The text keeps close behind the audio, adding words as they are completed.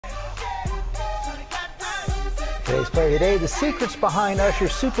Today's player today, the secrets behind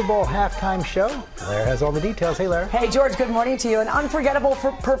Usher's Super Bowl halftime show. Lara has all the details. Hey, Lara. Hey, George, good morning to you. An unforgettable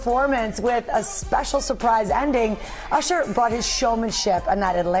performance with a special surprise ending. Usher brought his showmanship on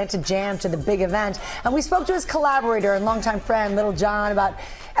that Atlanta jam to the big event. And we spoke to his collaborator and longtime friend, Lil Jon, about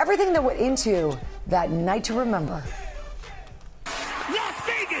everything that went into that night to remember. Las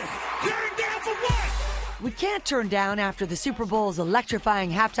Vegas, turn down for what? We can't turn down after the Super Bowl's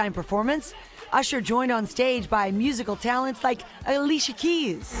electrifying halftime performance. Usher joined on stage by musical talents like Alicia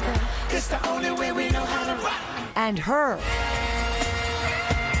Keys It's the only way we know how to rock. and her.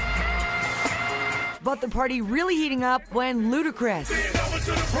 But the party really heating up when Ludacris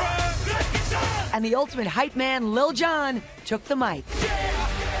and the ultimate hype man Lil Jon took the mic.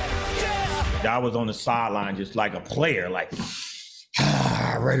 I was on the sideline just like a player, like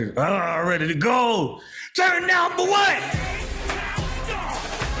ready to go. Turn down for what?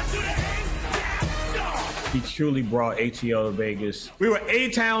 He truly brought ATL to Vegas. We were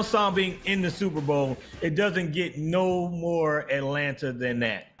A-Town stomping in the Super Bowl. It doesn't get no more Atlanta than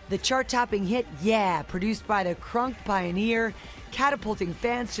that. The chart-topping hit, Yeah, produced by the crunk pioneer, catapulting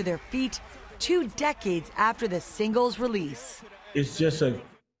fans to their feet 2 decades after the single's release. It's just a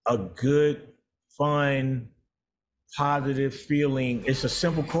good, fun, positive feeling. It's a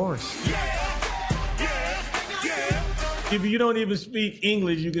simple chorus. If you don't even speak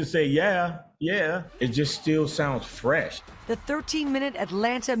English, you can say, yeah. It just still sounds fresh. The 13-minute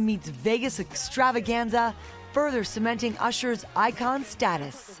Atlanta meets Vegas extravaganza, further cementing Usher's icon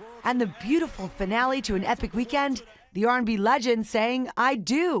status. And the beautiful finale to an epic weekend, the R&B legend saying, I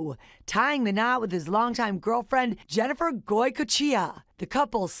do, tying the knot with his longtime girlfriend, Jennifer Goycochea. The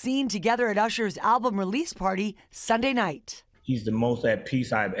couple seen together at Usher's album release party Sunday night. He's the most at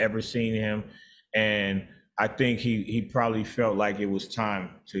peace I've ever seen him, and I think he probably felt like it was time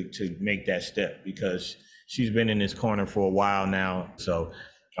to make that step because she's been in his corner for a while now. So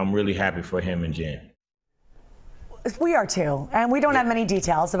I'm really happy for him and Jen. We are too, and we don't have many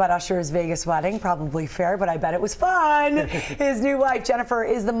details about Usher's Vegas wedding, probably fair, but I bet it was fun. His new wife, Jennifer,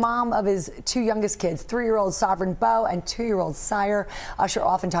 is the mom of his 2 youngest kids, 3-year-old Sovereign Beau and 2-year-old Sire. Usher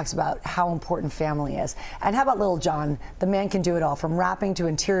often talks about how important family is. And how about Lil Jon? The man can do it all, from rapping to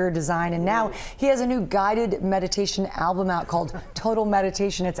interior design, and now he has a new guided meditation album out called Total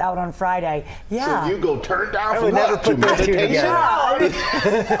Meditation. It's out on Friday. Yeah. So you go turn down for would never what? put To those two meditation?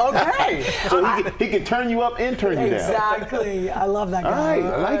 Okay. So he can turn you up and turn you down. Exactly. I love that All guy. right,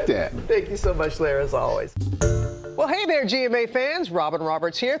 I like that. Thank you so much, Lara, as always. Well, hey there, GMA fans. Robin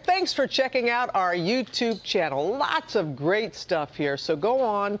Roberts here. Thanks for checking out our YouTube channel. Lots of great stuff here. So go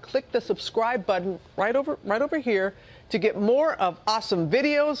on, click the subscribe button right over here to get more of awesome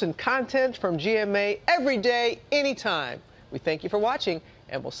videos and content from GMA every day, anytime. We thank you for watching,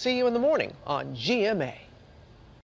 and we'll see you in the morning on GMA.